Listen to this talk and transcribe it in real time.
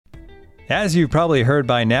As you've probably heard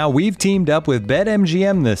by now, we've teamed up with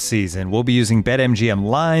BetMGM this season. We'll be using BetMGM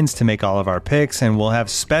lines to make all of our picks, and we'll have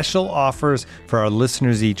special offers for our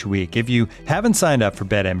listeners each week. If you haven't signed up for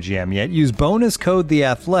BetMGM yet, use bonus code The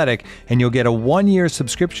Athletic, and you'll get a 1-year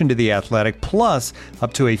subscription to The Athletic, plus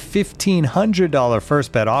up to a $1,500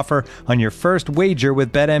 first bet offer on your first wager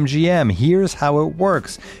with BetMGM. Here's how it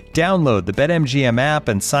works. Download the BetMGM app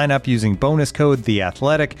and sign up using bonus code The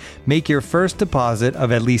Athletic. Make your first deposit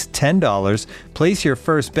of at least $10. Place your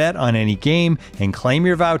first bet on any game and claim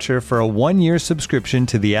your voucher for a 1-year subscription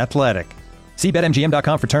to The Athletic. See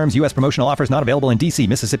BetMGM.com for terms. U.S. promotional offers not available in D.C.,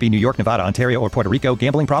 Mississippi, New York, Nevada, Ontario, or Puerto Rico.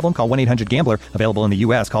 Gambling problem? Call 1-800-GAMBLER. Available in the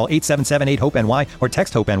U.S. Call 877-8-HOPE-NY or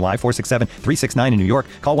text HOPE-NY 467-369 in New York.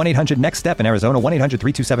 Call 1-800-NEXT-STEP in Arizona.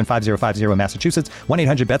 1-800-327-5050 in Massachusetts.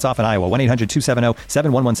 1-800-BETS-OFF in Iowa.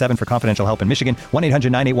 1-800-270-7117 for confidential help in Michigan.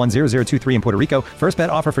 1-800-981-0023 in Puerto Rico. First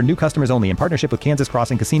bet offer for new customers only in partnership with Kansas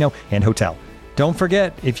Crossing Casino and Hotel. Don't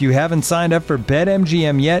forget, if you haven't signed up for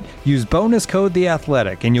BetMGM yet, use bonus code The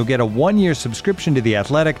Athletic, and you'll get a 1-year subscription to The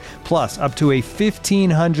Athletic, plus up to a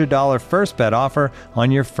 $1,500 first bet offer on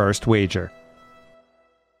your first wager.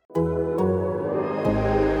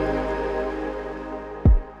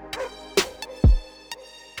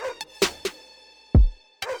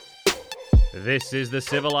 This is the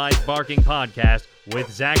Civilized Barking Podcast with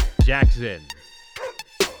Zach Jackson.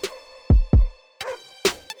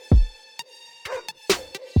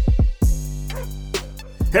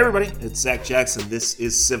 Hey everybody, it's Zach Jackson. This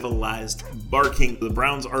is Civilized Barking. The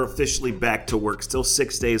Browns are officially back to work, still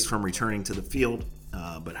 6 days from returning to the field.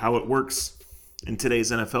 But how it works in today's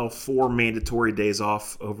NFL, 4 mandatory days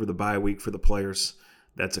off over the bye week for the players.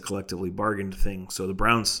 That's a collectively bargained thing. So the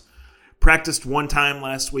Browns practiced one time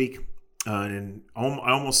last week, and I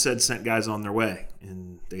almost said sent guys on their way.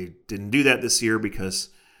 And they didn't do that this year because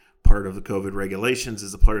part of the COVID regulations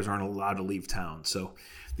is the players aren't allowed to leave town. So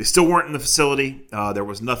they still weren't in the facility. There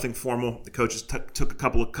was nothing formal. The coaches took a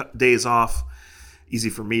couple of days off. Easy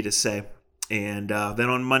for me to say. And then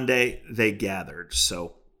on Monday, they gathered.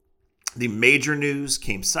 So the major news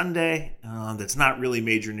came Sunday. That's not really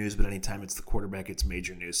major news, but anytime it's the quarterback, it's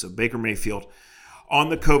major news. So Baker Mayfield on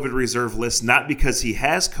the COVID reserve list, not because he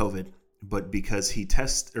has COVID, but because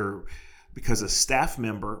because a staff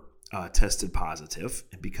member tested positive,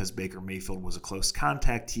 and because Baker Mayfield was a close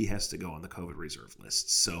contact, he has to go on the COVID reserve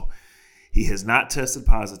list. So he has not tested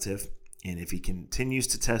positive, and if he continues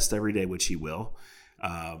to test every day, which he will,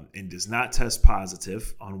 and does not test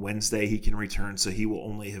positive, on Wednesday he can return, so he will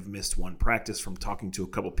only have missed one practice. From talking to a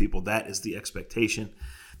couple people, that is the expectation,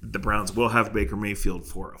 that the Browns will have Baker Mayfield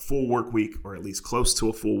for a full work week, or at least close to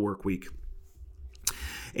a full work week,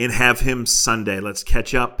 and have him Sunday. Let's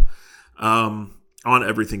catch up on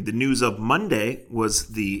everything. The news of Monday was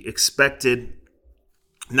the expected,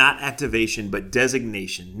 not activation, but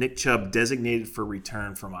designation. Nick Chubb designated for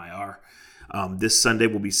return from IR. This Sunday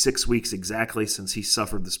will be 6 weeks exactly since he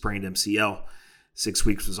suffered the sprained MCL. 6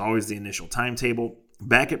 weeks was always the initial timetable.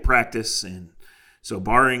 Back at practice, and so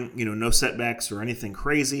barring no setbacks or anything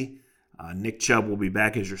crazy, Nick Chubb will be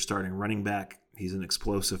back as your starting running back. He's an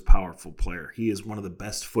explosive, powerful player. He is one of the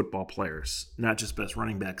best football players, not just best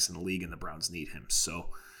running backs in the league, and the Browns need him. So,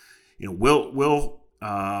 will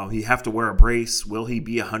he have to wear a brace? Will he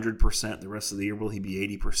be 100% the rest of the year? Will he be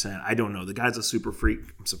 80%? I don't know. The guy's a super freak.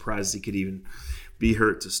 I'm surprised he could even be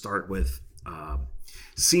hurt to start with.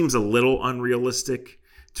 Seems a little unrealistic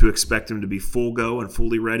to expect him to be full go and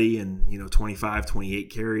fully ready and 25, 28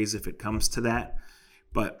 carries if it comes to that.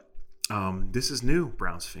 But this is new,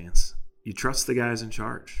 Browns fans. You trust the guys in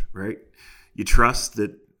charge, right? You trust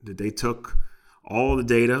that they took all the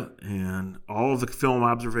data and all of the film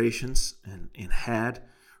observations and had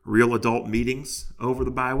real adult meetings over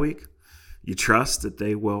the bye week. You trust that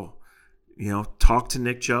they will, talk to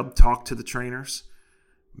Nick Chubb, talk to the trainers,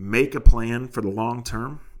 make a plan for the long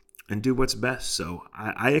term, and do what's best. So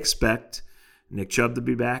I expect Nick Chubb to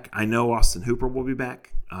be back. I know Austin Hooper will be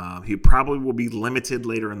back. He probably will be limited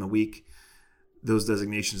later in the week. Those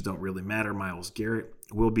designations don't really matter. Myles Garrett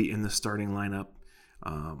will be in the starting lineup.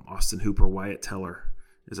 Austin Hooper, Wyatt Teller,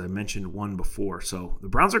 as I mentioned, one before. So the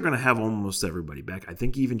Browns are going to have almost everybody back. I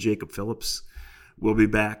think even Jacob Phillips will be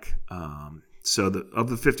back. So of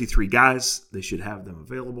the 53 guys, they should have them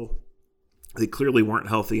available. They clearly weren't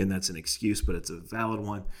healthy, and that's an excuse, but it's a valid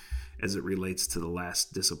one as it relates to the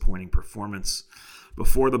last disappointing performance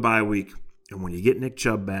before the bye week. And when you get Nick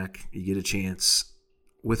Chubb back, you get a chance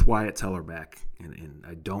with Wyatt Teller back, and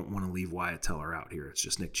I don't want to leave Wyatt Teller out here. It's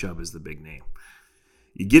just Nick Chubb is the big name.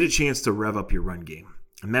 You get a chance to rev up your run game,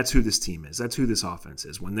 and that's who this team is. That's who this offense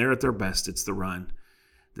is. When they're at their best, it's the run.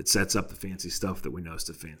 that sets up the fancy stuff that we know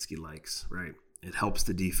Stefanski likes, right? It helps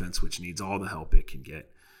the defense, which needs all the help it can get.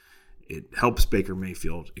 It helps Baker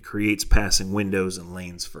Mayfield. It creates passing windows and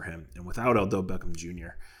lanes for him. And without Odell Beckham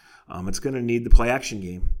Jr., it's going to need the play action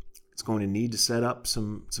game. It's going to need to set up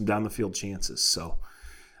some down the field chances. So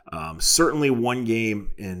certainly one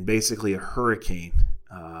game in basically a hurricane,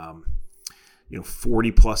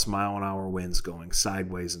 40 plus mile an hour winds going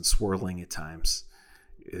sideways and swirling at times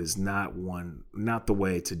is not the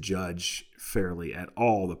way to judge fairly at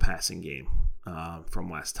all the passing game from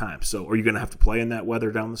last time. So are you going to have to play in that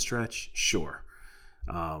weather down the stretch? Sure.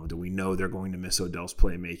 Do we know they're going to miss Odell's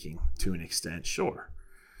playmaking to an extent? Sure.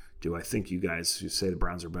 Do I think you guys who say the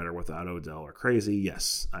Browns are better without Odell are crazy?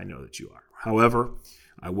 Yes, I know that you are. However,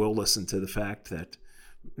 I will listen to the fact that,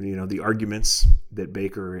 the arguments that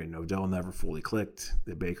Baker and Odell never fully clicked,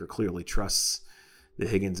 that Baker clearly trusts the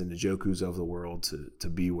Higgins and the Njokus of the world to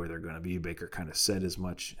be where they're going to be. Baker kind of said as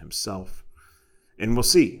much himself. And we'll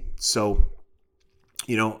see. So,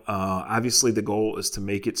 obviously the goal is to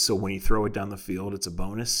make it so when you throw it down the field, it's a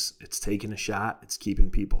bonus. It's taking a shot. It's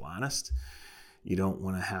keeping people honest. You don't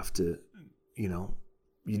want to have to,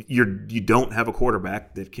 you don't have a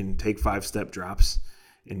quarterback that can take 5-step drops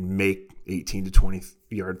and make 18 to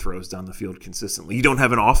 20-yard throws down the field consistently. You don't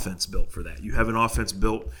have an offense built for that. You have an offense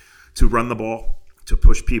built to run the ball, to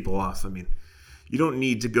push people off. I mean, you don't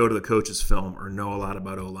need to go to the coach's film or know a lot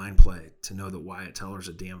about O-line play to know that Wyatt Teller's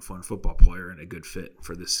a damn fun football player and a good fit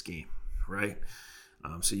for this scheme, right?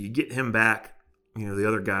 So you get him back. The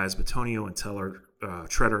other guys, Bitonio and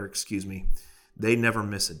Treader, they never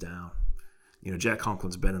miss a down. Jack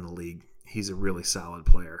Conklin's been in the league. He's a really solid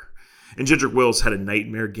player. And Jedrick Wills had a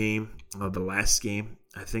nightmare game of the last game.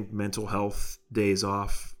 I think mental health, days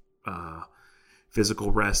off,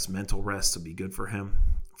 physical rest, mental rest will be good for him.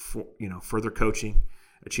 Further coaching,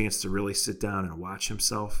 a chance to really sit down and watch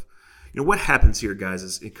himself. What happens here, guys,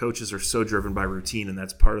 is coaches are so driven by routine, and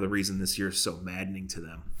that's part of the reason this year is so maddening to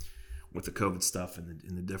them with the COVID stuff and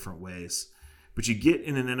in the different ways. But you get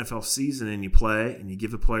in an NFL season and you play and you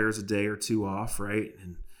give the players a day or two off, right?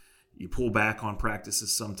 And you pull back on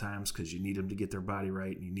practices sometimes because you need them to get their body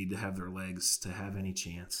right and you need to have their legs to have any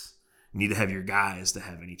chance. You need to have your guys to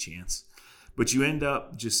have any chance. But you end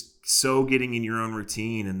up just so getting in your own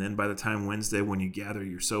routine, and then by the time Wednesday when you gather,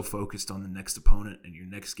 you're so focused on the next opponent and your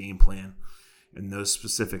next game plan and those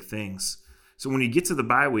specific things. So when you get to the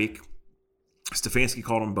bye week, Stefanski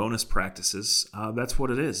called them bonus practices. That's what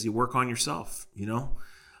it is. You work on yourself,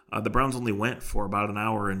 The Browns only went for about an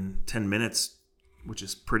hour and 10 minutes, which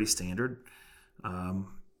is pretty standard.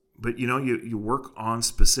 But, you work on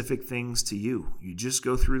specific things to you. You just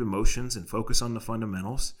go through the motions and focus on the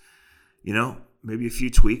fundamentals. Maybe a few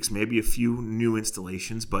tweaks, maybe a few new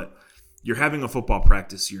installations, but you're having a football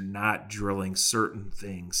practice. You're not drilling certain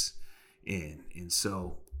things in. And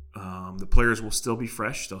so the players will still be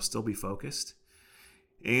fresh. They'll still be focused.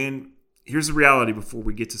 And here's the reality before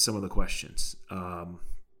we get to some of the questions.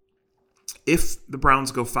 If the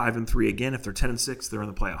Browns go 5-3 again, if they're 10-6, they're in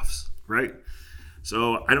the playoffs, right?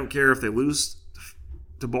 So I don't care if they lose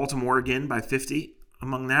to Baltimore again by 50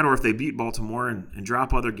 among that, or if they beat Baltimore and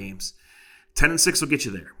drop other games. 10-6 will get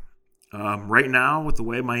you there. Right now, with the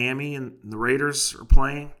way Miami and the Raiders are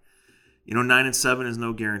playing, 9-7 is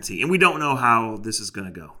no guarantee. And we don't know how this is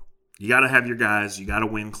going to go. You got to have your guys. You got to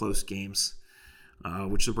win close games,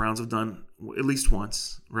 which the Browns have done at least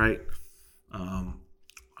once, right?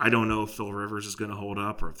 I don't know if Phil Rivers is going to hold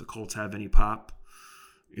up or if the Colts have any pop.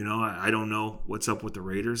 I don't know what's up with the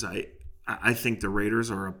Raiders. I think the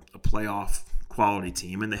Raiders are a playoff quality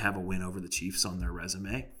team, and they have a win over the Chiefs on their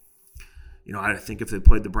resume. I think if they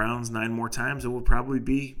played the Browns 9 more times, it would probably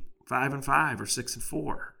be 5-5 or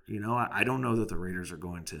 6-4. I don't know that the Raiders are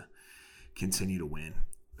going to continue to win.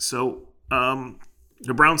 So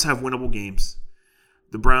the Browns have winnable games.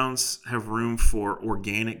 The Browns have room for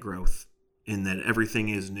organic growth in that everything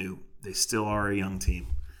is new. They still are a young team.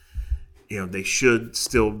 They should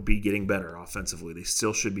still be getting better offensively. They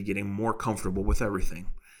still should be getting more comfortable with everything.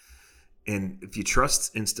 And if you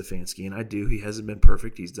trust in Stefanski, and I do, he hasn't been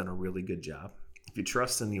perfect. He's done a really good job. If you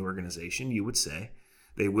trust in the organization, you would say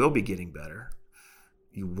they will be getting better.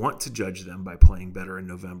 You want to judge them by playing better in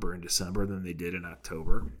November and December than they did in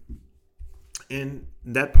October. And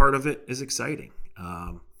that part of it is exciting.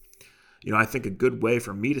 I think a good way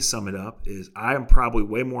for me to sum it up is I am probably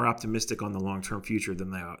way more optimistic on the long-term future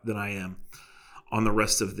than I am on the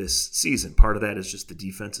rest of this season. Part of that is just the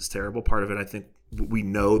defense is terrible. Part of it, I think we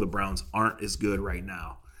know the Browns aren't as good right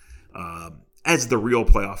now as the real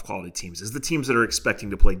playoff quality teams, as the teams that are expecting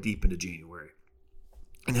to play deep into January.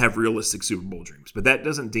 and have realistic Super Bowl dreams. But that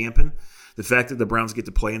doesn't dampen the fact that the Browns get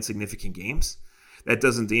to play in significant games. That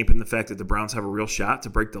doesn't dampen the fact that the Browns have a real shot to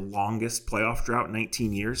break the longest playoff drought in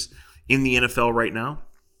 19 years in the NFL right now.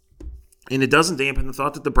 And it doesn't dampen the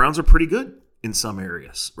thought that the Browns are pretty good in some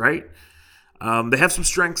areas, right? They have some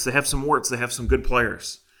strengths, they have some warts, they have some good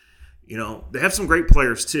players. They have some great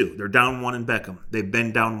players too. They're down one in Beckham. They've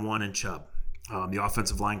been down one in Chubb. The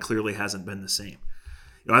offensive line clearly hasn't been the same.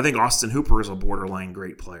 I think Austin Hooper is a borderline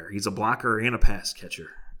great player. He's a blocker and a pass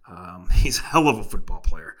catcher. He's a hell of a football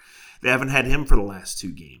player. They haven't had him for the last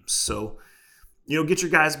 2 games. So, get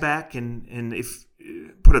your guys back and if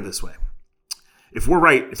put it this way. If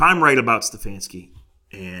I'm right about Stefanski,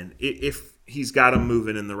 and if he's got him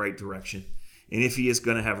moving in the right direction, and if he is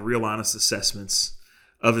going to have real honest assessments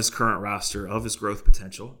of his current roster, of his growth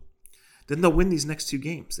potential, then they'll win these next 2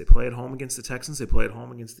 games. They play at home against the Texans. They play at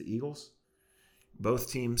home against the Eagles.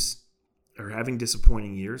 Both teams are having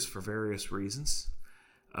disappointing years for various reasons.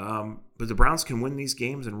 But the Browns can win these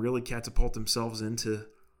games and really catapult themselves into,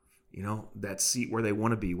 that seat where they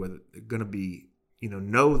want to be, where they're going to be,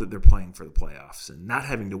 know that they're playing for the playoffs and not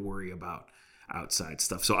having to worry about outside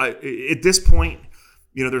stuff. So at this point,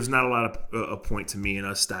 there's not a lot of a point to me in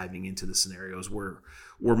us diving into the scenarios where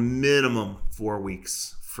we're minimum 4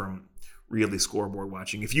 weeks from really scoreboard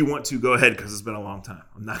watching. If you want to, go ahead, because it's been a long time.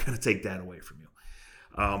 I'm not going to take that away from you.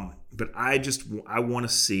 But I want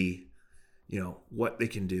to see, what they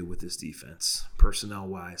can do with this defense,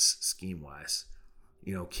 personnel-wise, scheme-wise.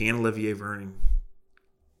 Can Olivier Vernon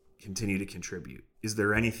continue to contribute? Is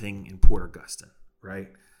there anything in Porter Gustin, right?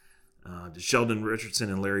 Does Sheldon Richardson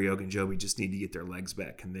and Larry Ogunjobi just need to get their legs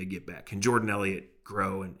back? Can they get back? Can Jordan Elliott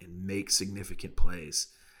grow and make significant plays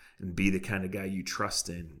and be the kind of guy you trust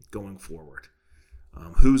in going forward?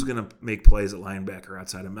 Who's going to make plays at linebacker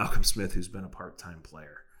outside of Malcolm Smith, who's been a part-time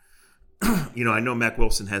player? I know Mack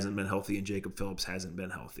Wilson hasn't been healthy and Jacob Phillips hasn't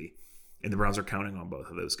been healthy. And the Browns are counting on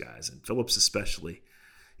both of those guys. And Phillips especially,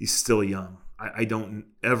 he's still young. I don't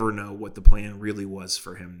ever know what the plan really was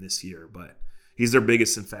for him this year, but he's their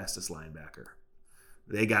biggest and fastest linebacker.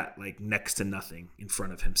 They got next to nothing in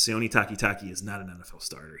front of him. Sione Takitaki is not an NFL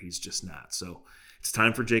starter. He's just not. So it's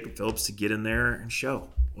time for Jacob Phillips to get in there and show.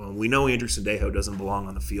 Well, we know Andrew Sendejo doesn't belong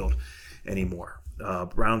on the field anymore.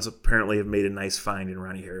 Browns apparently have made a nice find in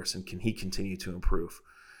Ronnie Harrison. Can he continue to improve?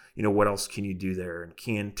 What else can you do there? And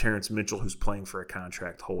can Terrence Mitchell, who's playing for a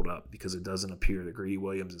contract, hold up? Because it doesn't appear that Greedy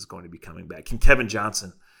Williams is going to be coming back. Can Kevin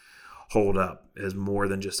Johnson hold up as more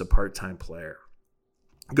than just a part-time player?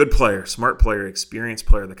 Good player, smart player, experienced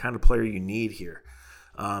player, the kind of player you need here.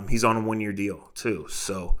 He's on a 1-year deal too.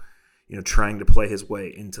 So, trying to play his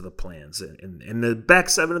way into the plans. And the back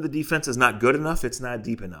 7 of the defense is not good enough. It's not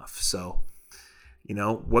deep enough. So,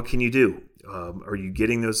 what can you do? Are you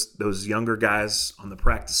getting those younger guys on the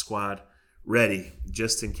practice squad ready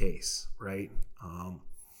just in case, right?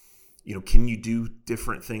 Can you do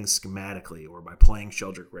different things schematically or by playing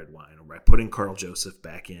Sheldrick Redwine or by putting Carl Joseph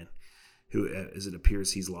back in, who, as it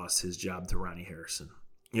appears, he's lost his job to Ronnie Harrison?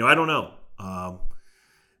 I don't know.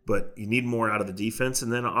 But you need more out of the defense.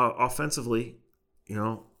 And then offensively,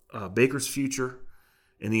 Baker's future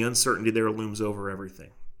and the uncertainty there looms over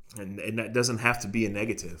everything. And that doesn't have to be a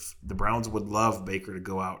negative. The Browns would love Baker to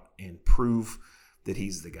go out and prove that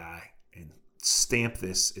he's the guy and stamp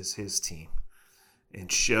this as his team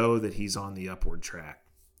and show that he's on the upward track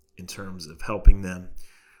in terms of helping them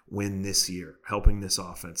win this year, helping this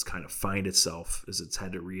offense kind of find itself as it's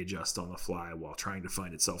had to readjust on the fly while trying to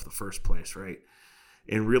find itself the first place, right?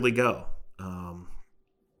 And really go.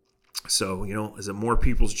 So, is it more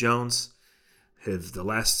Peoples-Jones? Have the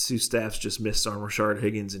last 2 staffs just missed on Rashard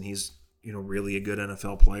Higgins, and he's, really a good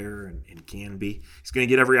NFL player and can be? He's going to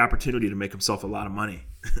get every opportunity to make himself a lot of money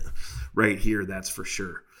right here, that's for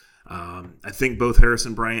sure. I think both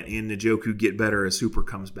Harrison Bryant and Njoku get better as Hooper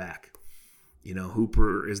comes back.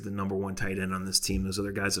 Hooper is the number 1 tight end on this team. Those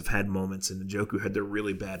other guys have had moments, and Njoku had their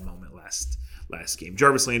really bad moment last game.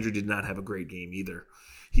 Jarvis Landry did not have a great game either.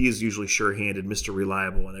 He is usually sure-handed, Mr.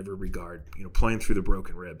 Reliable in every regard, playing through the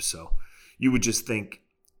broken ribs. So you would just think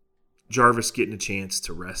Jarvis getting a chance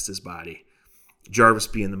to rest his body, Jarvis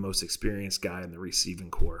being the most experienced guy in the receiving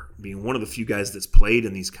core, being one of the few guys that's played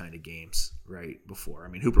in these kind of games, right, before. I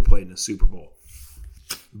mean, Hooper played in a Super Bowl.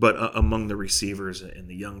 But among the receivers and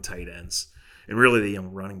the young tight ends, and really the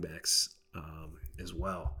young running backs as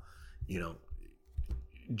well,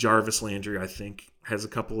 Jarvis Landry, I think, has a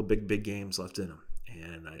couple of big games left in him.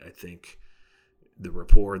 And I think the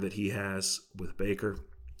rapport that he has with Baker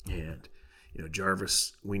and,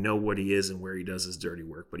 Jarvis, we know what he is and where he does his dirty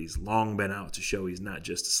work, but he's long been out to show he's not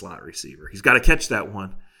just a slot receiver. He's got to catch that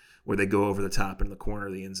one, where they go over the top into the corner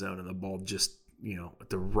of the end zone and the ball just, at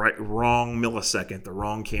the wrong millisecond, the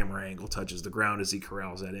wrong camera angle touches the ground as he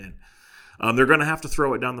corrals that in. They're going to have to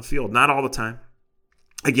throw it down the field. Not all the time.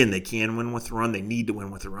 Again, they can win with the run. They need to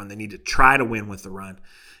win with the run. They need to try to win with the run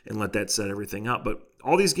and let that set everything up. But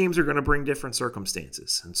all these games are going to bring different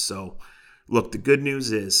circumstances. And so, look, the good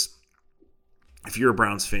news is, if you're a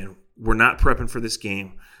Browns fan, we're not prepping for this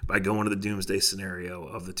game by going to the doomsday scenario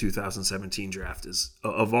of the 2017 draft.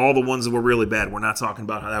 Of all the ones that were really bad, we're not talking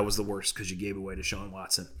about how that was the worst because you gave away Deshaun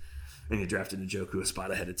Watson and you drafted Njoku a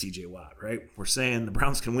spot ahead of TJ Watt, right? We're saying the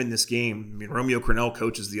Browns can win this game. I mean, Romeo Crennel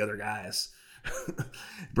coaches the other guys.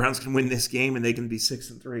 Browns can win this game and they can be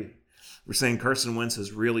 6-3. We're saying Carson Wentz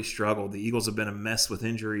has really struggled. The Eagles have been a mess with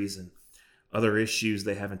injuries and other issues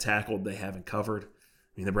they haven't tackled, they haven't covered. I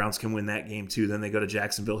mean, the Browns can win that game too. Then they go to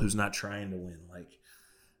Jacksonville, who's not trying to win.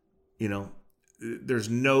 There's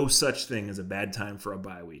no such thing as a bad time for a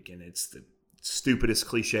bye week. And it's the stupidest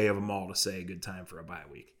cliche of them all to say a good time for a bye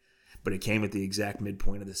week. But it came at the exact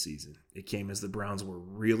midpoint of the season. It came as the Browns were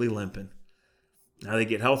really limping. Now they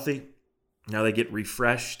get healthy. Now they get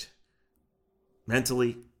refreshed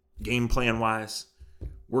mentally, game plan-wise.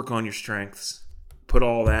 Work on your strengths. Put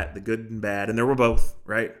all that, the good and bad, and there were both,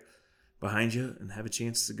 right, behind you, and have a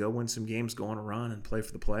chance to go win some games, go on a run, and play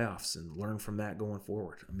for the playoffs and learn from that going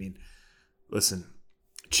forward. I mean, listen,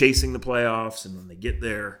 chasing the playoffs and when they get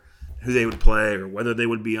there, who they would play or whether they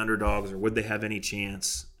would be underdogs or would they have any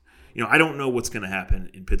chance. I don't know what's going to happen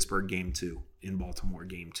in Pittsburgh game 2, in Baltimore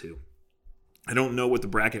game 2. I don't know what the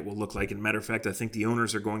bracket will look like. As a matter of fact, I think the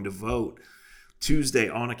owners are going to vote Tuesday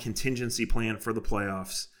on a contingency plan for the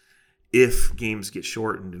playoffs if games get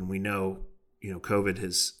shortened. And we know, COVID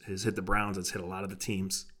has hit the Browns. It's hit a lot of the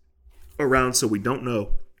teams around, so we don't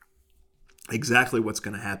know exactly what's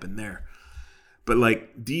going to happen there. But,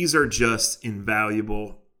 these are just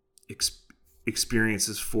invaluable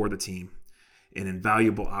experiences for the team and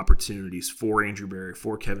invaluable opportunities for Andrew Berry,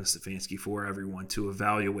 for Kevin Stefanski, for everyone to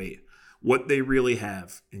evaluate what they really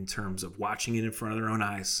have in terms of watching it in front of their own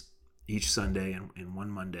eyes each Sunday and one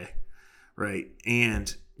Monday, right?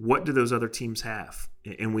 And what do those other teams have?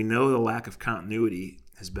 And we know the lack of continuity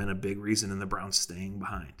has been a big reason in the Browns staying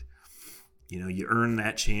behind. You earn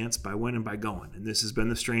that chance by winning, by going. And this has been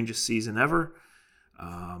the strangest season ever.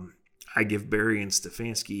 I give Berry and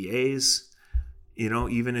Stefanski A's.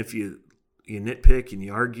 Even if you nitpick and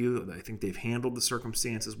you argue, I think they've handled the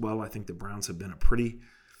circumstances well. I think the Browns have been a pretty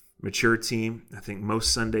mature team. I think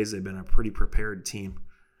most Sundays they've been a pretty prepared team.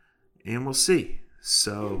 And we'll see.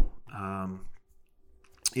 So,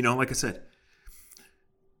 like I said,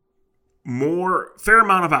 fair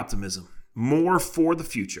amount of optimism, more for the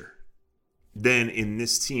future than in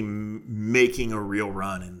this team making a real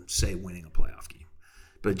run and, say, winning a playoff game.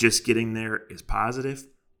 But just getting there is positive.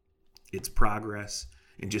 It's progress.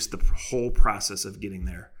 And just the whole process of getting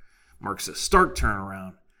there marks a stark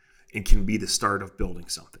turnaround and can be the start of building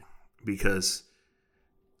something. Because,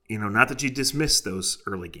 not that you dismiss those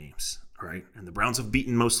early games, right? And the Browns have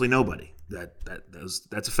beaten mostly nobody.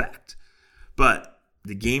 That's a fact. But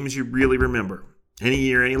the games you really remember, any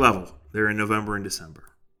year, any level, they're in November and December.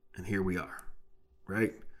 And here we are,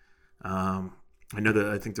 right? I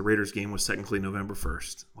think the Raiders game was technically November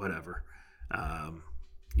 1st, whatever.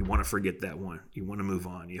 You want to forget that one. You want to move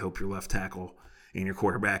on. You hope your left tackle and your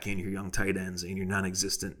quarterback and your young tight ends and your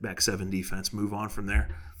non-existent back seven defense move on from there.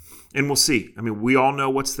 And we'll see. I mean, we all know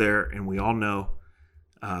what's there, and we all know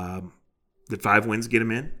that 5 wins get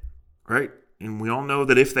them in, right? And we all know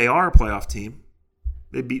that if they are a playoff team,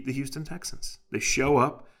 they beat the Houston Texans. They show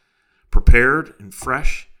up prepared and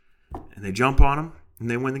fresh, and they jump on them, and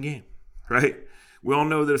they win the game, right? We all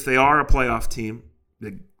know that if they are a playoff team,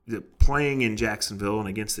 that playing in Jacksonville and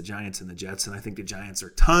against the Giants and the Jets, and I think the Giants are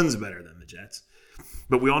tons better than the Jets,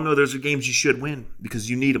 but we all know those are games you should win because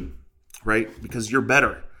you need them, right? Because you're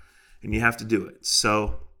better, and you have to do it.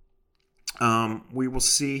 So we will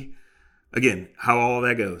see, again, how all of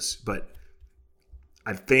that goes. But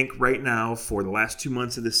I think right now, for the last 2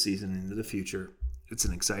 months of this season into the future, it's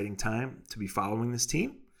an exciting time to be following this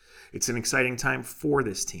team. It's an exciting time for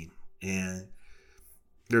this team. And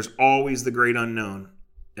there's always the great unknown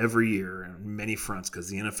every year on many fronts because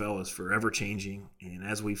the NFL is forever changing. And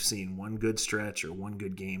as we've seen, one good stretch or one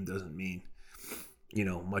good game doesn't mean,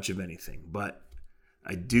 much of anything. But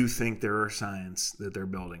I do think there are signs that they're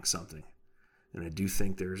building something. And I do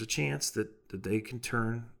think there's a chance that they can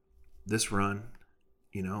turn this run,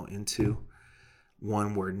 into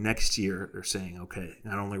one where next year they're saying, okay,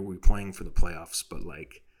 not only are we playing for the playoffs, but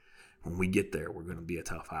when we get there, we're going to be a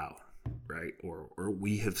tough out, right? Or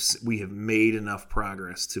we have made enough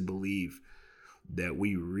progress to believe that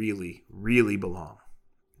we really, really belong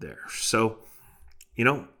there. So,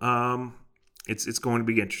 it's going to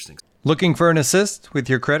be interesting. Looking for an assist with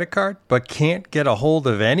your credit card, but can't get a hold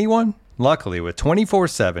of anyone? Luckily, with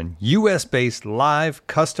 24/7 U.S.-based live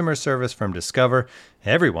customer service from Discover,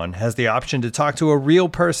 everyone has the option to talk to a real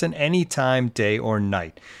person anytime, day or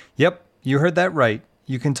night. Yep, you heard that right.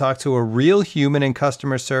 You can talk to a real human in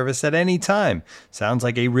customer service at any time. Sounds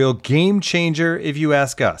like a real game changer if you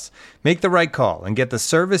ask us. Make the right call and get the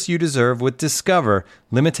service you deserve with Discover.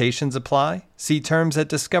 Limitations apply. See terms at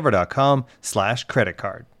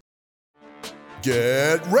discover.com/creditcard.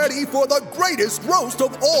 Get ready for the greatest roast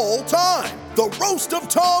of all time, the Roast of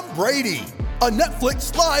Tom Brady, a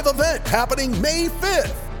Netflix live event happening May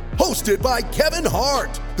 5th. Hosted by Kevin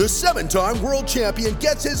Hart, the 7-time world champion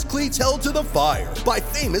gets his cleats held to the fire by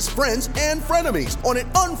famous friends and frenemies on an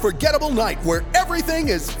unforgettable night where everything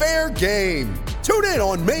is fair game. Tune in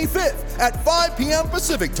on May 5th at 5 p.m.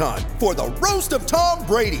 Pacific time for the Roast of Tom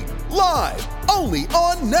Brady, live only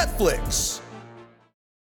on Netflix.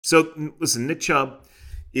 So, listen, Nick Chubb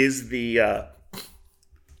is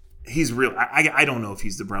he's real. I don't know if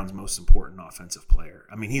he's the Browns' most important offensive player.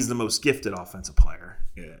 I mean, he's the most gifted offensive player.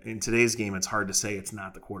 In today's game, it's hard to say it's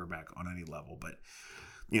not the quarterback on any level. But,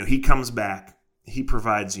 he comes back. He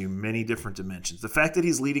provides you many different dimensions. The fact that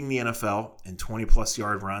he's leading the NFL in 20-plus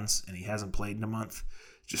yard runs and he hasn't played in a month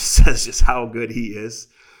just says just how good he is.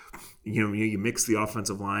 You mix the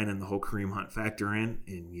offensive line and the whole Kareem Hunt factor in,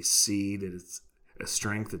 and you see that it's a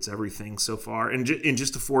strength. It's everything so far. And in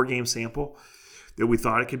just a 4-game sample that we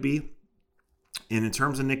thought it could be. And in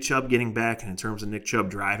terms of Nick Chubb getting back and in terms of Nick Chubb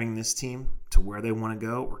driving this team to where they want to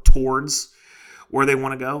go or towards where they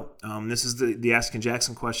want to go, this is the Asking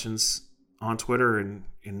Jackson questions on Twitter, and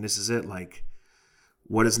this is it. Like,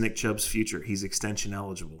 what is Nick Chubb's future? He's extension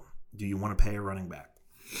eligible. Do you want to pay a running back?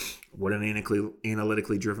 Would an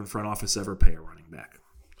analytically driven front office ever pay a running back?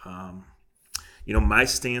 My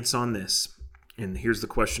stance on this, and here's the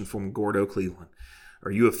question from Gordo Cleveland. Are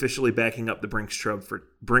you officially backing up the Brinks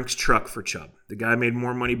truck for Chubb? The guy made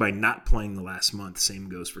more money by not playing the last month. Same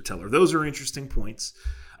goes for Teller. Those are interesting points.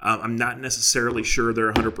 I'm not necessarily sure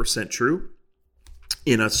they're 100% true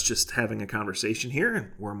in us just having a conversation here, and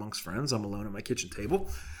we're amongst friends. I'm alone at my kitchen table,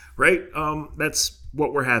 right? That's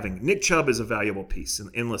what we're having. Nick Chubb is a valuable piece.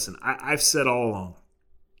 And listen, I've said all along,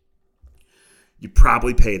 you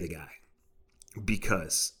probably pay the guy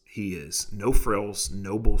because he is no frills,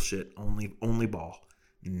 no bullshit, only ball.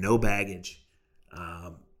 No baggage,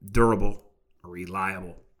 durable,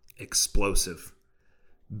 reliable, explosive,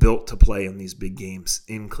 built to play in these big games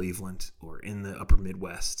in Cleveland or in the upper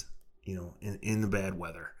Midwest, in the bad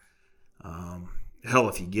weather. Hell,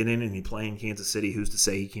 if you get in and you play in Kansas City, who's to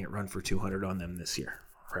say he can't run for 200 on them this year,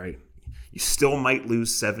 right? You still might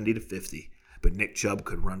lose 70 to 50, but Nick Chubb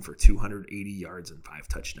could run for 280 yards and 5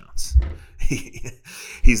 touchdowns.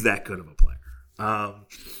 He's that good of a player.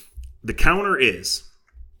 The counter is,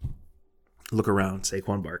 look around,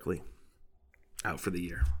 Saquon Barkley, out for the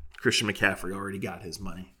year. Christian McCaffrey already got his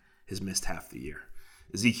money, has missed half the year.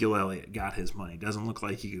 Ezekiel Elliott got his money. Doesn't look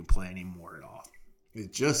like he can play anymore at all.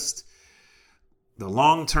 It just, the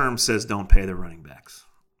long term says don't pay the running backs.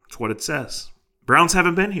 That's what it says. Browns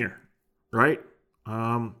haven't been here, right?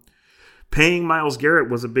 Paying Myles Garrett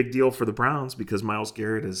was a big deal for the Browns because Myles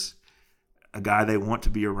Garrett is a guy they want to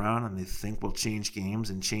be around and they think will change games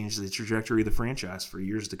and change the trajectory of the franchise for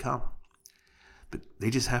years to come. But they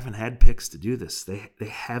just haven't had picks to do this. They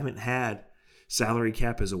haven't had salary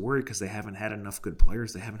cap as a worry because they haven't had enough good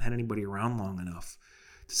players. They haven't had anybody around long enough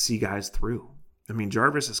to see guys through. I mean,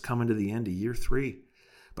 Jarvis is coming to the end of year 3.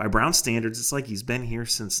 By Brown standards, it's like he's been here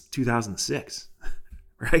since 2006,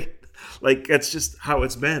 right? Like, that's just how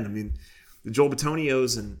it's been. I mean, the Joel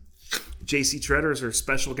Batonios and J.C. Treaders are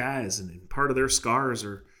special guys, and part of their scars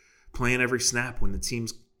are playing every snap when the team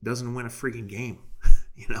doesn't win a freaking game,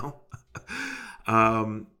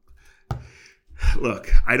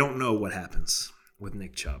 Look, I don't know what happens with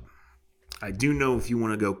Nick Chubb. I do know if you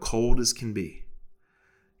want to go cold as can be,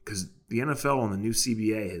 because the NFL and the new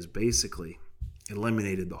CBA has basically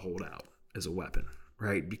eliminated the holdout as a weapon,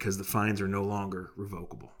 right? Because the fines are no longer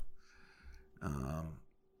revocable.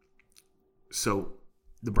 So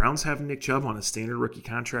the Browns have Nick Chubb on a standard rookie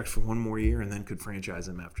contract for 1 more year and then could franchise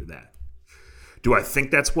him after that. Do I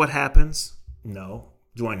think that's what happens? No.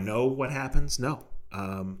 Do I know what happens? No.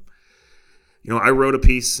 I wrote a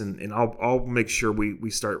piece, and I'll make sure we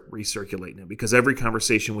start recirculating it, because every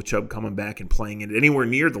conversation with Chubb coming back and playing at anywhere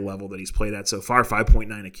near the level that he's played at so far,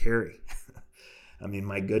 5.9 a carry. I mean,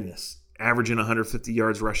 my goodness. Averaging 150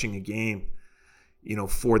 yards rushing a game,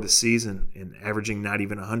 for the season, and averaging not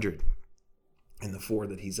even 100. in the 4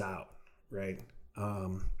 that he's out, right?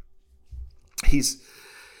 He's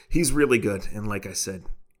really good. And like I said,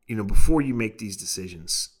 before you make these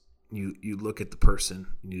decisions, you look at the person,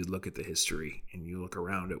 and you look at the history, and you look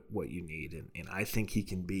around at what you need. And I think he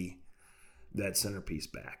can be that centerpiece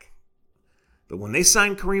back. But when they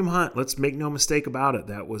signed Kareem Hunt, let's make no mistake about it,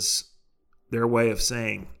 that was their way of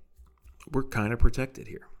saying, we're kind of protected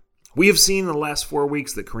here. We have seen in the last 4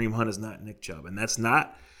 weeks that Kareem Hunt is not Nick Chubb, and that's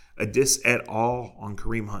not a diss at all on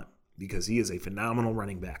Kareem Hunt, because he is a phenomenal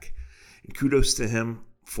running back. And kudos to him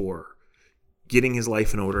for getting his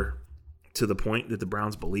life in order to the point that the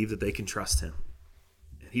Browns believe that they can trust him.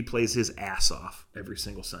 And he plays his ass off every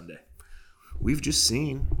single Sunday. We've just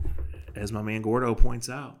seen, as my man Gordo points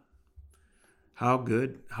out,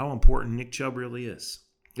 how important Nick Chubb really is.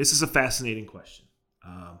 This is a fascinating question.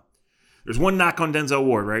 There's one knock on Denzel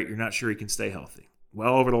Ward, right? You're not sure he can stay healthy.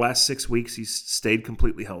 Well, over the last 6 weeks, he's stayed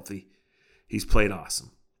completely healthy. He's played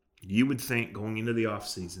awesome. You would think going into the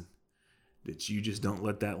offseason that you just don't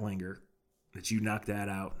let that linger, that you knock that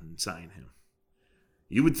out and sign him.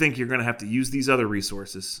 You would think you're going to have to use these other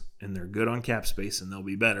resources, and they're good on cap space, and they'll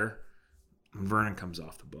be better when Vernon comes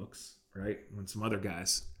off the books, right? When some other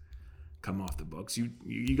guys come off the books.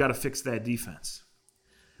 You got to fix that defense.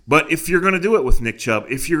 But if you're going to do it with Nick Chubb,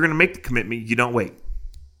 if you're going to make the commitment, you don't wait.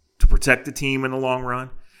 To protect the team in the long run,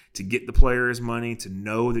 to get the player his money, to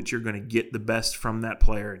know that you're going to get the best from that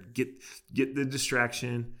player, get the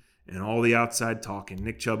distraction and all the outside talk. And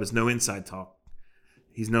Nick Chubb is no inside talk.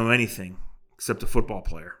 He's no anything except a football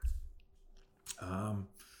player.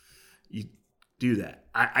 You do that.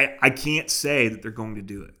 I can't say that they're going to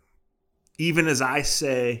do it. Even as I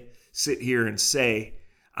sit here and say,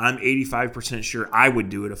 I'm 85% sure I would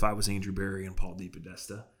do it if I was Andrew Berry and Paul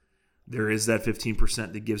DePodesta. There is that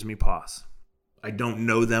 15% that gives me pause. I don't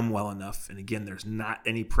know them well enough. And again, there's not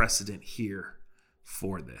any precedent here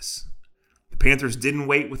for this. The Panthers didn't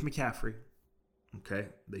wait with McCaffrey. Okay?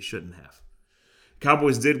 They shouldn't have.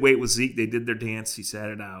 Cowboys did wait with Zeke. They did their dance. He sat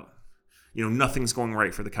it out. Nothing's going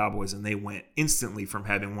right for the Cowboys, and they went instantly from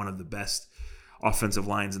having one of the best offensive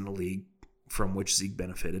lines in the league, from which Zeke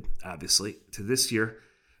benefited, obviously, to this year.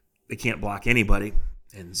 They can't block anybody,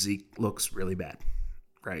 and Zeke looks really bad,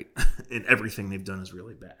 right? And everything they've done is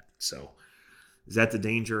really bad. So is that the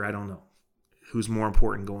danger? I don't know. Who's more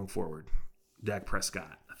important going forward? Dak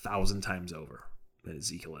Prescott, 1,000 times over than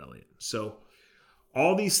Ezekiel Elliott. So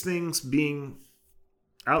all these things being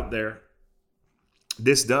out there,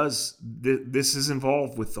 this is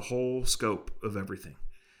involved with the whole scope of everything.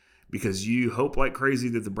 Because you hope like crazy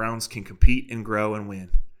that the Browns can compete and grow and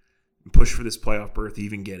win and push for this playoff berth,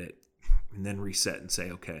 even get it, and then reset and say,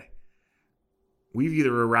 okay, we've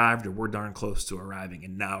either arrived or we're darn close to arriving,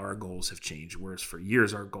 and now our goals have changed. Whereas for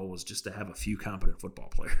years, our goal was just to have a few competent football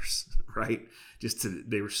players, right?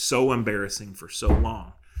 They were so embarrassing for so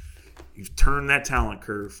long. You've turned that talent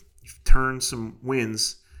curve. You've turned some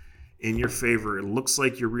wins in your favor. It looks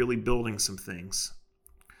like you're really building some things.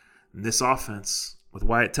 And this offense with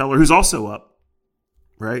Wyatt Teller, who's also up,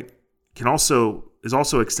 right? Is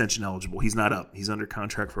also extension eligible. He's not up. He's under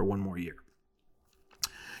contract for one more year.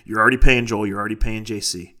 You're already paying Joel. You're already paying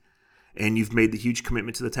JC. And you've made the huge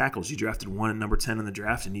commitment to the tackles. You drafted one at number 10 in the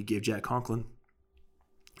draft, and you gave Jack Conklin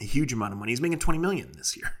a huge amount of money. He's making $20 million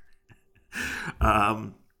this year.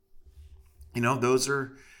 Those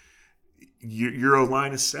are your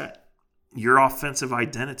O-line is set. Your offensive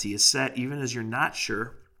identity is set, even as you're not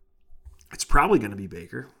sure. It's probably going to be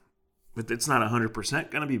Baker, but it's not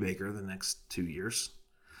 100% going to be Baker the next 2 years.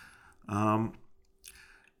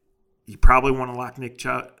 You probably want to lock Nick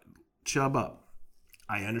Chubb up.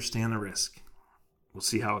 I understand the risk. We'll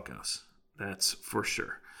see how it goes. That's for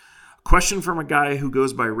sure. Question from a guy who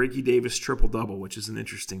goes by Ricky Davis Triple Double, which is an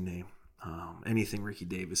interesting name. Anything Ricky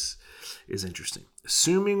Davis is interesting.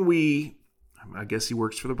 I guess he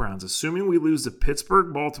works for the Browns. Assuming we lose to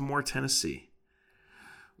Pittsburgh, Baltimore, Tennessee,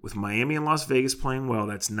 with Miami and Las Vegas playing well,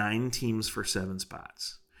 that's 9 teams for 7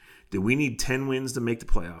 spots. Do we need 10 wins to make the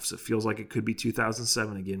playoffs? It feels like it could be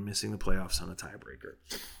 2007 again, missing the playoffs on a tiebreaker.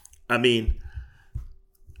 I mean,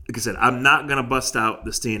 like I said, I'm not going to bust out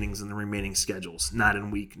the standings and the remaining schedules, not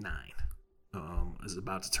in week 9. It's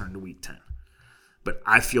about to turn to week 10. But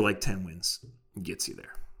I feel like 10 wins gets you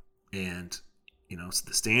there. And, so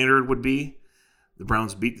the standard would be the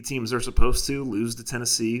Browns beat the teams they're supposed to, lose to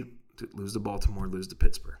Tennessee, lose to Baltimore, lose to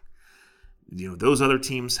Pittsburgh. Those other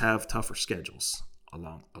teams have tougher schedules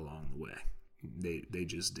along the way. They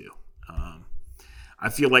just do. I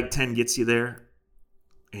feel like 10 gets you there,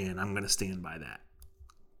 and I'm going to stand by that.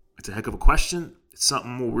 It's a heck of a question. It's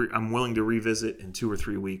something I'm willing to revisit in 2 or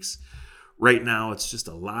 3 weeks. Right now, it's just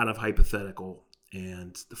a lot of hypothetical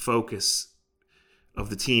And the focus of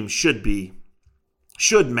the team should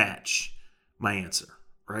match my answer,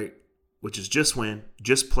 right? Which is just win,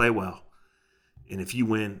 just play well. And if you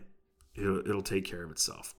win, it'll take care of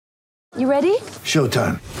itself. You ready?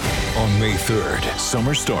 Showtime. On May 3rd,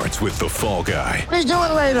 summer starts with The Fall Guy. Let's do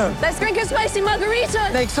it later. Let's drink a spicy margarita.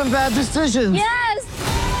 Make some bad decisions. Yes!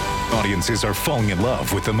 Audiences are falling in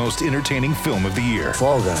love with the most entertaining film of the year.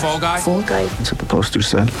 Fall Guy. Fall Guy? Fall guy. That's what the poster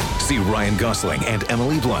said. See Ryan Gosling and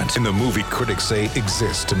Emily Blunt in the movie critics say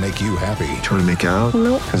exists to make you happy. Trying to make it out?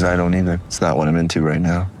 Nope. Because I don't either. It's not what I'm into right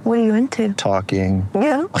now. What are you into? Talking.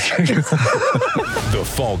 Yeah. The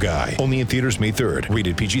Fall Guy. Only in theaters May 3rd.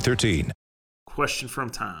 Rated PG-13. Question from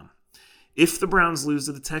Tom. If the Browns lose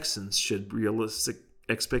to the Texans, should realistic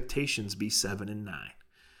expectations be 7-9?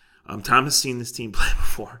 Tom has seen this team play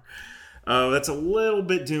before. That's a little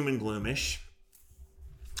bit doom and gloomish.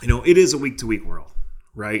 It is a week-to-week world,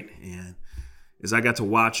 right? And as I got to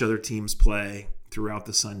watch other teams play throughout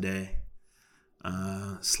the Sunday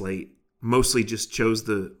slate, mostly just chose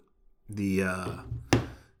the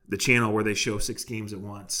channel where they show 6 games at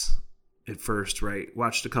once at first, right?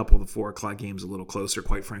 Watched a couple of the 4 o'clock games a little closer.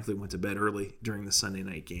 Quite frankly, went to bed early during the Sunday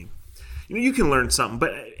night game. You can learn something,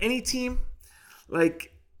 but any team,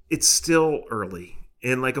 it's still early.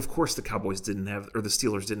 And, of course, the Cowboys the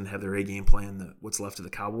Steelers didn't have their A game playing what's left of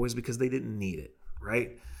the Cowboys because they didn't need it,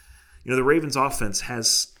 right? The Ravens offense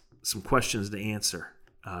has some questions to answer.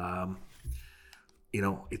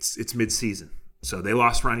 It's midseason. So they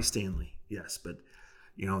lost Ronnie Stanley, yes, but,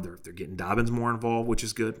 they're getting Dobbins more involved, which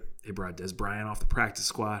is good. They brought Des Bryant off the practice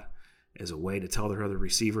squad as a way to tell their other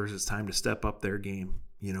receivers it's time to step up their game.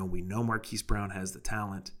 We know Marquise Brown has the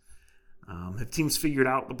talent. Have teams figured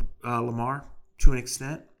out Lamar to an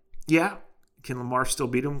extent? Yeah. Can Lamar still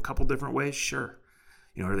beat him a couple different ways? Sure.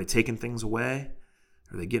 Are they taking things away?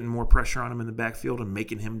 Are they getting more pressure on him in the backfield and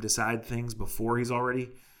making him decide things before he's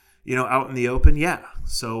already, out in the open? Yeah.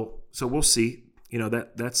 So we'll see.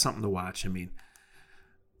 That's something to watch.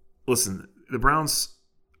 Listen, the Browns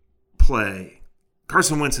play.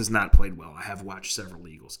 Carson Wentz has not played well. I have watched several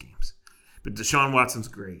Eagles games. But Deshaun Watson's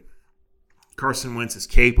great. Carson Wentz is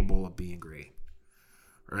capable of being great.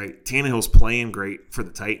 Right? Tannehill's playing great for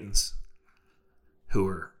the Titans, who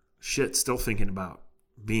are still thinking about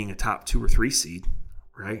being a top 2 or 3 seed,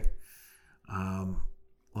 right?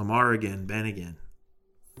 Lamar again, Ben again.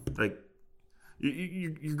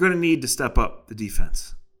 You're going to need to step up the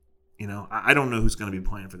defense. I don't know who's going to be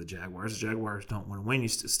playing for the Jaguars. The Jaguars don't want to win.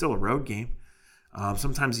 It's still a road game.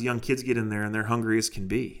 Sometimes the young kids get in there and they're hungry as can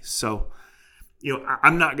be. So,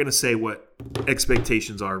 I'm not going to say what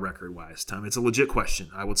expectations are record-wise, Tom. It's a legit question.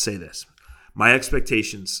 I would say this. My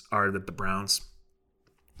expectations are that the Browns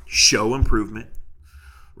show improvement,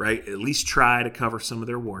 right? At least try to cover some of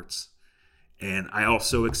their warts. And I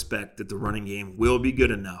also expect that the running game will be good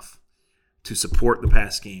enough to support the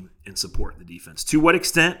pass game and support the defense. To what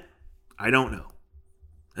extent? I don't know.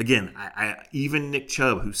 Again, I even Nick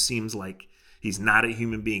Chubb, who seems like he's not a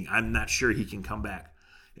human being, I'm not sure he can come back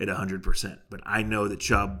at 100%. But I know that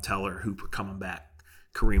Chubb, Teller, Hooper coming back,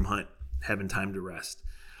 Kareem Hunt having time to rest.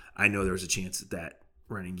 I know there's a chance that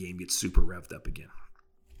running game gets super revved up again.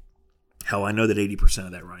 Hell, I know that 80%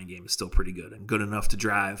 of that running game is still pretty good and good enough to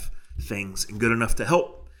drive things and good enough to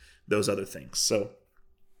help those other things. So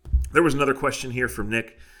there was another question here from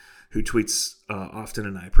Nick, who tweets often,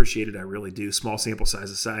 and I appreciate it. I really do. Small sample size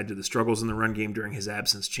aside, do the struggles in the run game during his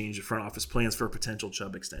absence change the front office plans for a potential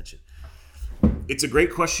Chubb extension? It's a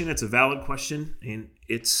great question. It's a valid question, and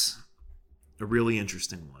it's a really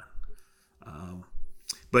interesting one.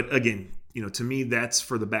 But again, to me, that's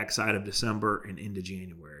for the backside of December and into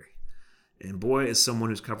January. And boy, as someone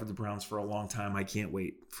who's covered the Browns for a long time, I can't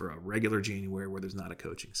wait for a regular January where there's not a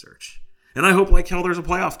coaching search. And I hope, like hell, there's a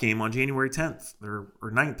playoff game on January 10th or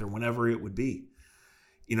 9th or whenever it would be.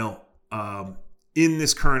 In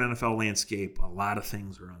this current NFL landscape, a lot of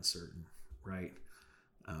things are uncertain, right?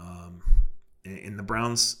 And the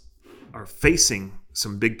Browns are facing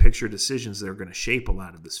some big picture decisions that are going to shape a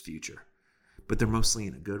lot of this future. But they're mostly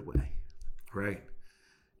in a good way, right?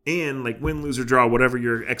 And win, lose, or draw, whatever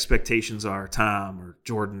your expectations are, Tom or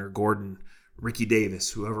Jordan or Gordon, Ricky Davis,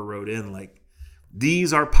 whoever wrote in,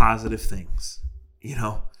 these are positive things.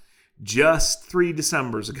 Just 3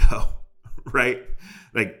 Decembers ago, right?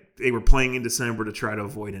 They were playing in December to try to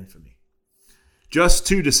avoid infamy. Just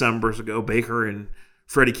 2 Decembers ago, Baker and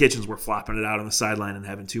Freddie Kitchens were flopping it out on the sideline and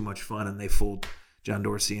having too much fun, and they fooled John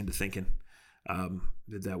Dorsey into thinking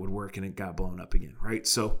that would work, and it got blown up again, right?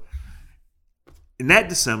 So in that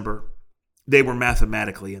December, they were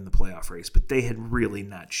mathematically in the playoff race, but they had really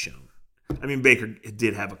not shown. I mean, Baker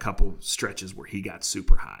did have a couple stretches where he got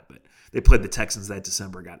super hot, but they played the Texans that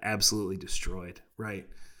December, got absolutely destroyed, right?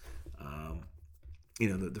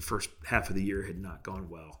 The first half of the year had not gone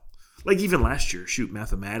well. Like even last year,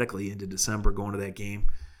 mathematically into December going to that game,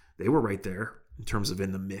 they were right there in terms of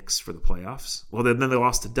in the mix for the playoffs. Well, then they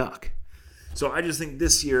lost to Duck. So I just think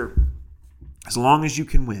this year, as long as you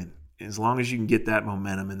can win, as long as you can get that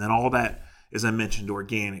momentum, and then all that, as I mentioned,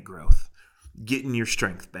 organic growth, getting your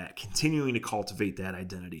strength back, continuing to cultivate that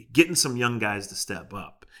identity, getting some young guys to step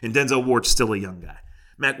up. And Denzel Ward's still a young guy.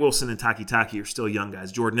 Mack Wilson and Taki are still young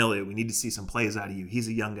guys. Jordan Elliott, we need to see some plays out of you. He's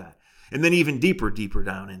a young guy. And then even deeper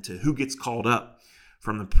down into who gets called up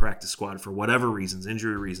from the practice squad for whatever reasons,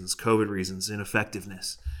 injury reasons, COVID reasons,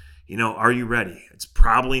 ineffectiveness. Are you ready? It's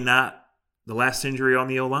probably not the last injury on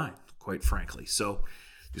the O-line, quite frankly. So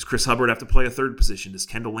does Chris Hubbard have to play a third position? Does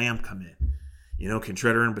Kendall Lamb come in? Can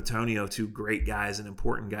Treader and Bitonio, two great guys and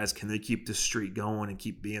important guys, can they keep this streak going and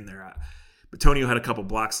keep being there? Bitonio had a couple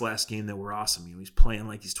blocks last game that were awesome. He's playing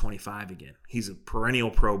like he's 25 again. He's a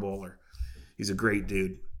perennial Pro Bowler. He's a great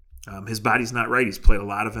dude. His body's not right. He's played a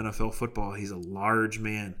lot of NFL football. He's a large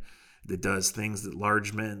man that does things that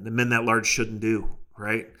the men that large shouldn't do,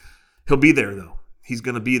 right? He'll be there, though. He's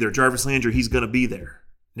going to be there. Jarvis Landry, he's going to be there.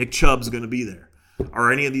 Nick Chubb's going to be there.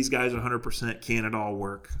 Are any of these guys 100%? Can it all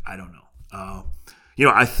work? I don't know.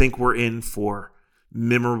 I think we're in for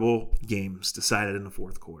memorable games decided in the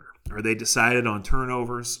fourth quarter. Are they decided on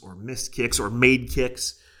turnovers or missed kicks or made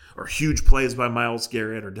kicks or huge plays by Myles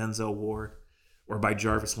Garrett or Denzel Ward or by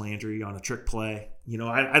Jarvis Landry on a trick play?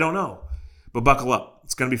 I don't know. But buckle up.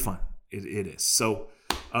 It's going to be fun. It is. So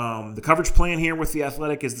the coverage plan here with The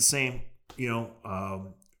Athletic is the same.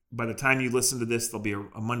 By the time you listen to this, there'll be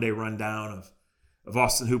a Monday rundown of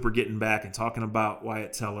Austin Hooper getting back and talking about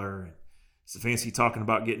Wyatt Teller and Stefanski talking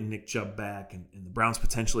about getting Nick Chubb back and the Browns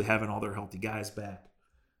potentially having all their healthy guys back.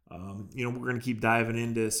 We're going to keep diving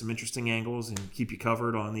into some interesting angles and keep you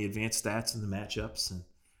covered on the advanced stats and the matchups. And,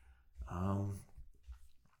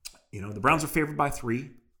 the Browns are favored by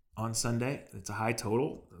 3 on Sunday. It's a high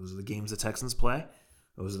total. Those are the games the Texans play.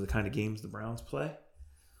 Those are the kind of games the Browns play.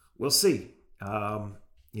 We'll see.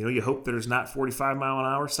 You hope there's not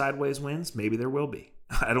 45-mile-an-hour sideways winds. Maybe there will be.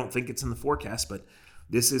 I don't think it's in the forecast, but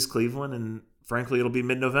this is Cleveland, and frankly, it'll be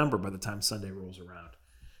mid-November by the time Sunday rolls around.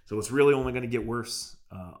 So it's really only going to get worse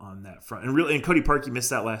on that front. And Cody Parkey missed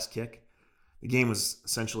that last kick. The game was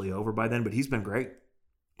essentially over by then, but he's been great.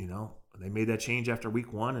 They made that change after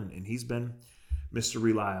week 1, and he's been Mr.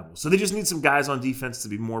 Reliable. So they just need some guys on defense to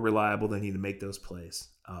be more reliable. They need to make those plays.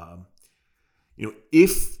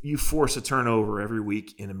 If you force a turnover every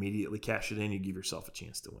week and immediately cash it in, you give yourself a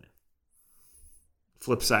chance to win.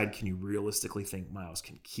 Flip side, can you realistically think Myles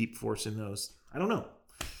can keep forcing those? I don't know.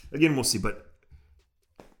 Again, we'll see. But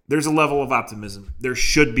there's a level of optimism. There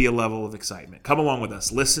should be a level of excitement. Come along with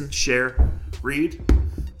us. Listen, share, read,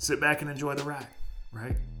 sit back and enjoy the ride,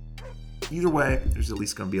 right? Either way, there's at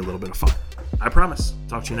least going to be a little bit of fun. I promise.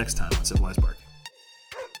 Talk to you next time on Civilized Barking.